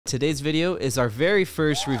Today's video is our very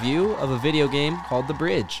first review of a video game called The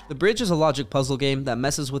Bridge. The Bridge is a logic puzzle game that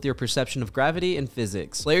messes with your perception of gravity and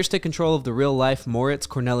physics. Players take control of the real-life Moritz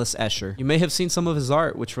Cornelis Escher. You may have seen some of his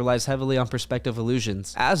art, which relies heavily on perspective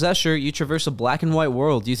illusions. As Escher, you traverse a black and white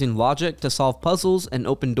world using logic to solve puzzles and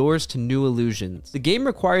open doors to new illusions. The game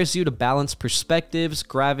requires you to balance perspectives,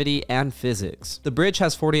 gravity, and physics. The Bridge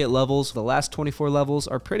has 48 levels. The last 24 levels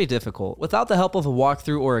are pretty difficult. Without the help of a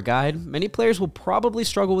walkthrough or a guide, many players will probably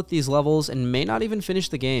struggle with these levels and may not even finish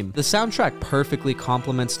the game. The soundtrack perfectly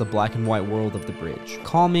complements the black and white world of The Bridge.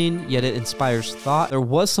 Calming, yet it inspires thought. There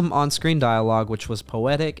was some on-screen dialogue which was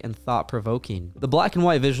poetic and thought-provoking. The black and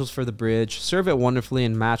white visuals for The Bridge serve it wonderfully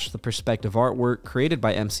and match the perspective artwork created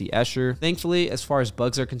by MC Escher. Thankfully, as far as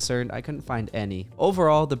bugs are concerned, I couldn't find any.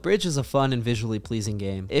 Overall, The Bridge is a fun and visually pleasing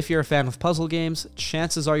game. If you're a fan of puzzle games,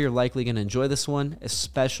 chances are you're likely going to enjoy this one,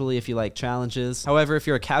 especially if you like challenges. However, if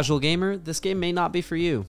you're a casual gamer, this game may not be for you.